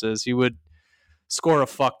DiMarco's crosses. He would score a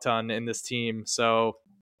fuck ton in this team. So,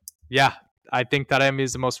 yeah, I think Taremi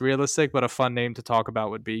is the most realistic, but a fun name to talk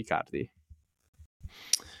about would be Icardi.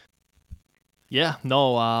 Yeah,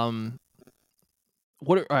 no. All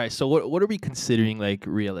right, so what are we considering like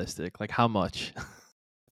realistic? Like, how much?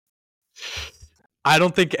 I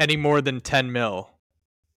don't think any more than 10 mil.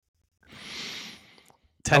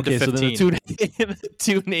 10 to 15. So the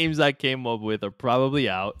two names I came up with are probably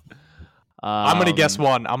out. I'm gonna guess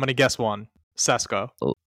one. Sesko.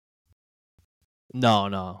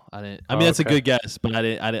 No, I didn't. I mean, that's a good guess, but I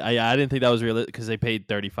didn't think that was realistic because they paid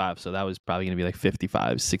 35, so that was probably going to be like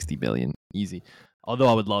 55, 60 million, easy. Although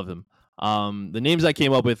I would love him. The names I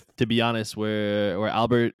came up with, to be honest, were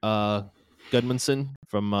Albert Gudmundsson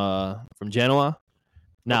from Genoa.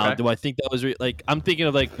 Now, do I think that was I'm thinking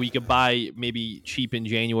of like we could buy maybe cheap in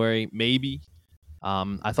January, maybe.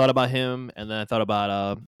 I thought about him, and then I thought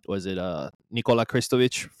about Nikola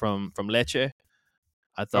Kristovic from Lecce.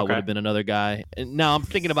 I thought would have been another guy. And now I'm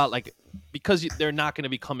thinking about like because they're not going to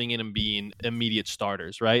be coming in and being immediate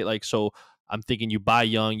starters, right? Like, so I'm thinking you buy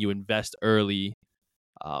young, you invest early.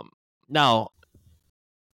 Now,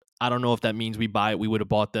 I don't know if that means we would have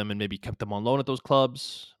bought them and maybe kept them on loan at those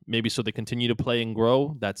clubs, maybe so they continue to play and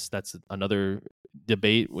grow. That's another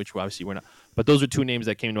debate, which obviously we're not. But those are two names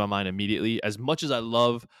that came to my mind immediately. As much as I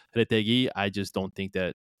love Retegui, I just don't think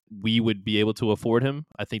that we would be able to afford him.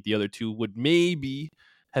 I think the other two would maybe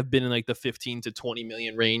have been in like the 15 to 20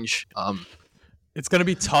 million range. It's going to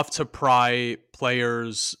be tough to pry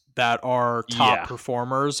players that are top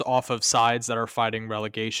performers off of sides that are fighting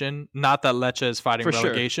relegation. Not that Lecce is fighting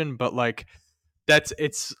relegation, but like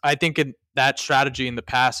I think that strategy in the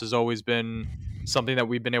past has always been something that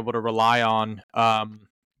we've been able to rely on.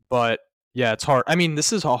 But yeah, it's hard. I mean,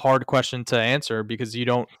 this is a hard question to answer because you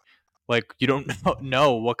don't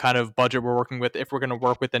know what kind of budget we're working with, if we're going to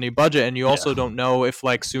work with any budget. And you also don't know if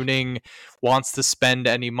like Suning wants to spend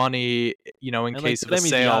any money, in case of a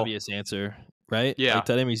sale. The obvious answer, right? Yeah. Like,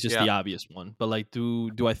 Taremi's just the obvious one. But like,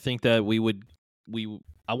 do I think that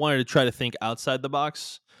I wanted to try to think outside the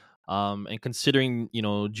box. And considering,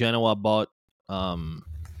 Genoa bought, Gudmundsson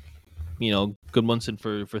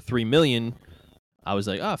for 3 million, I was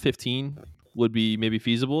like, 15 would be maybe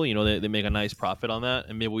feasible. They make a nice profit on that,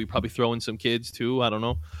 and maybe we probably throw in some kids too. I don't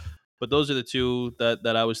know, but those are the two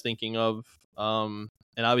that I was thinking of. And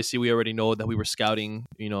obviously, we already know that we were scouting,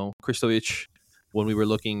 Kristovic when we were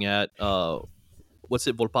looking at what's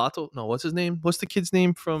it, Volpato? No, what's his name? What's the kid's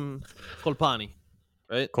name from Colpani?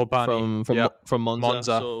 Right, Colpani from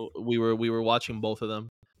Monza. So we were watching both of them.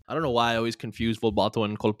 I don't know why I always confuse Volpato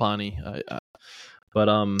and Colpani,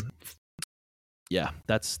 but yeah,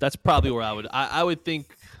 that's probably where I would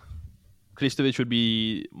think Kristovic would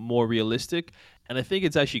be more realistic, and I think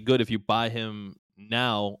it's actually good if you buy him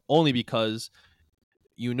now, only because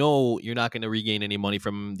you're not going to regain any money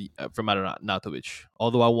from Arnautovic.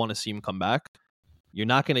 Although I want to see him come back, you're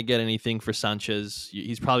not going to get anything for Sanchez.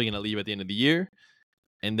 He's probably going to leave at the end of the year,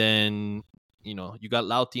 and then you got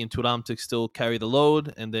Lauti and Thuram to still carry the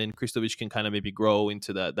load, and then Kristovic can kind of maybe grow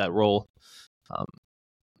into that role.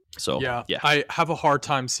 So yeah, I have a hard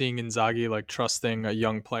time seeing Inzaghi like trusting a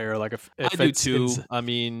young player. Like if I do too. I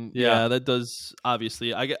mean, that does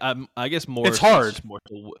obviously. I guess more. It's hard.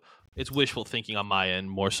 It's wishful thinking on my end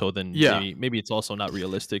more so than maybe it's also not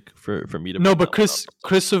realistic for me to. No, but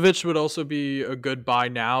Kristovic would also be a good buy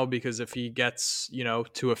now, because if he gets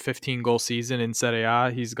to a 15-goal season in Serie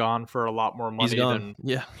A, he's gone for a lot more money. He's gone.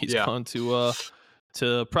 He's gone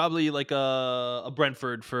to probably like a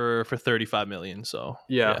Brentford for 35 million. So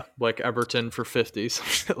like Everton for 50,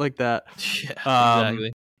 something like that. Yeah,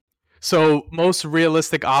 exactly. So most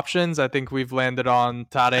realistic options, I think we've landed on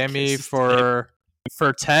Taremi for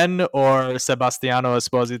 10, or Sebastiano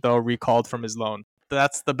Esposito recalled from his loan.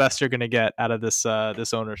 That's the best you're gonna get out of this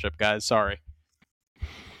ownership, guys. Sorry.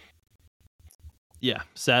 Yeah,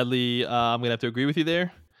 sadly, I'm gonna have to agree with you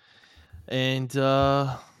there. And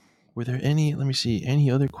were there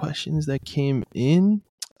any other questions that came in?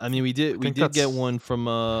 I mean, we did get one from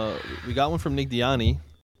we got one from Nick Diani.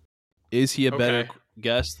 Is he a better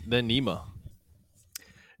guest than Nima?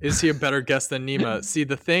 Is he a better guest than Nima? See,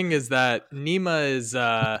 the thing is that Nima is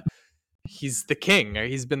he's the king.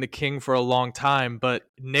 He's been the king for a long time, but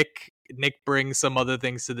Nick brings some other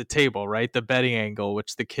things to the table, right? The betting angle,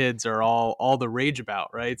 which the kids are all the rage about,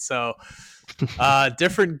 right? So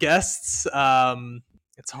different guests.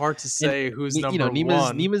 It's hard to say who's number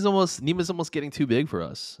one. Nima's almost getting too big for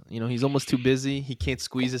us. He's almost too busy. He can't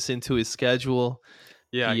squeeze us into his schedule.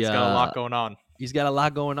 Yeah, he's got a lot going on. He's got a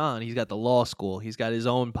lot going on. He's got the law school. He's got his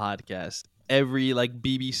own podcast. Every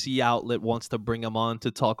BBC outlet wants to bring him on to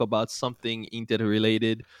talk about something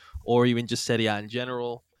Inter-related, or even just Serie A in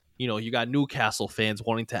general. You got Newcastle fans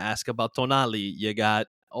wanting to ask about Tonali. You got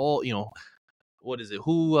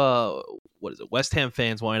West Ham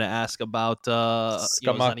fans wanting to ask about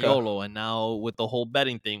Zaniolo. And now with the whole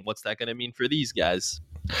betting thing, what's that going to mean for these guys?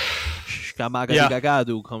 Scamacca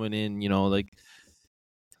Gagadu coming in,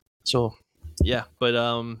 so. Yeah, but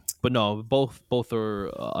no, both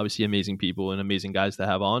are obviously amazing people and amazing guys to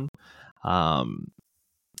have on.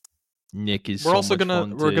 Nick is fun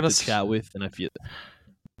to chat with, and I feel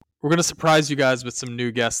we're gonna surprise you guys with some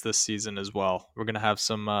new guests this season as well. We're gonna have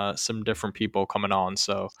some different people coming on.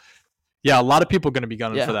 So yeah, a lot of people are gonna be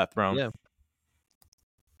gunning for that throne. Yeah,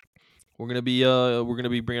 we're gonna be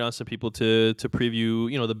bringing on some people to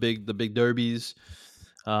preview the big derbies.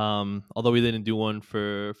 Although we didn't do one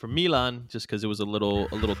for Milan just because it was a little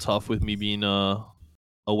tough with me being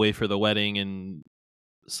away for the wedding, and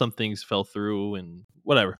some things fell through, and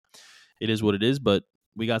whatever. It is what it is, but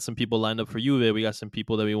we got some people lined up for Juve. We got some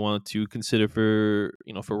people that we want to consider for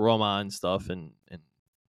for Roma and stuff, and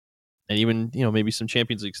even maybe some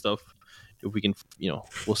Champions League stuff. If we can,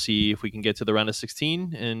 we'll see if we can get to the round of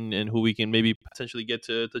 16 and who we can maybe potentially get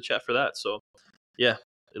to chat for that. So yeah,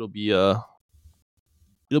 it'll be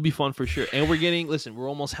fun for sure. And we're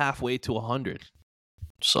almost halfway to 100.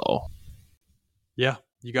 So yeah,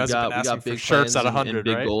 you guys have been asking for shirts at 100, and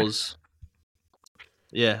big right? goals.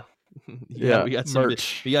 Yeah. Yeah, we got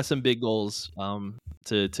some big goals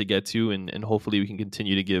to get to, and hopefully we can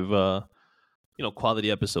continue to give quality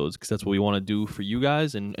episodes, because that's what we want to do for you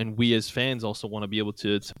guys, and we as fans also want to be able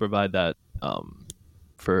to provide that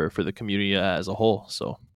for the community as a whole.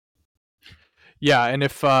 So yeah, and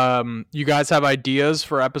if you guys have ideas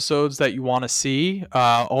for episodes that you want to see,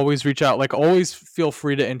 always reach out. Like, always feel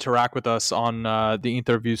free to interact with us on the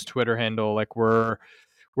Interviews Twitter handle. Like, we're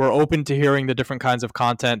open to hearing the different kinds of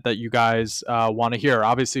content that you guys want to hear.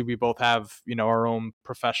 Obviously, we both have our own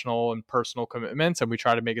professional and personal commitments, and we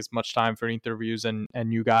try to make as much time for interviews and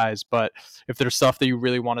you guys. But if there's stuff that you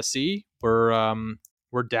really want to see,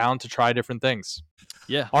 we're down to try different things.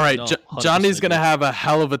 Yeah. All right, Johnny's gonna have a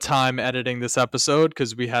hell of a time editing this episode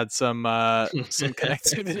because we had some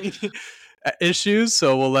connectivity issues.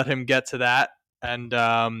 So we'll let him get to that. And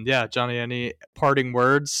yeah, Johnny, any parting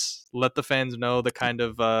words? Let the fans know the kind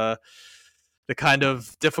of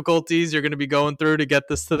difficulties you're going to be going through to get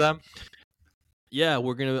this to them. Yeah,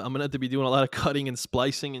 I'm gonna have to be doing a lot of cutting and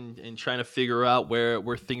splicing and trying to figure out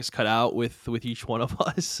where things cut out with each one of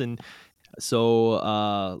us. And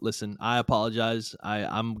so listen, I apologize.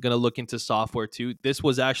 I'm gonna look into software too. This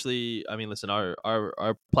was actually, I mean, listen,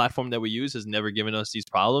 our platform that we use has never given us these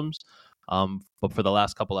problems. But for the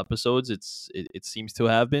last couple episodes, it seems to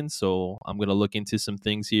have been. So I'm gonna look into some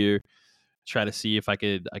things here, try to see if I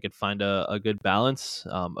could find a good balance,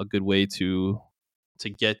 a good way to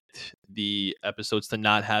get the episodes to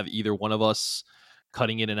not have either one of us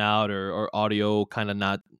cutting in and out, or audio kind of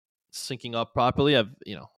not syncing up properly.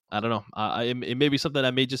 I don't know. It may be something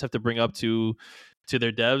I may just have to bring up to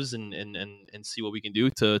their devs and see what we can do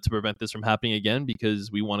to prevent this from happening again,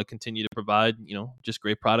 because we want to continue to provide just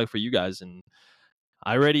great product for you guys. And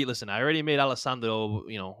I already made Alessandro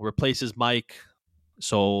replace his mic,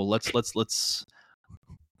 so let's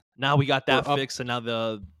now we got that fixed, and now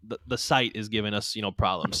the site is giving us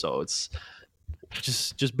problems. So it's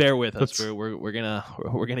just bear with us. We're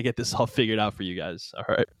gonna get this all figured out for you guys.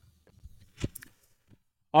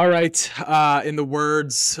 All right. In the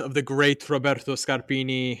words of the great Roberto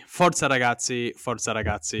Scarpini, forza ragazzi, forza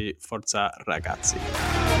ragazzi, forza ragazzi.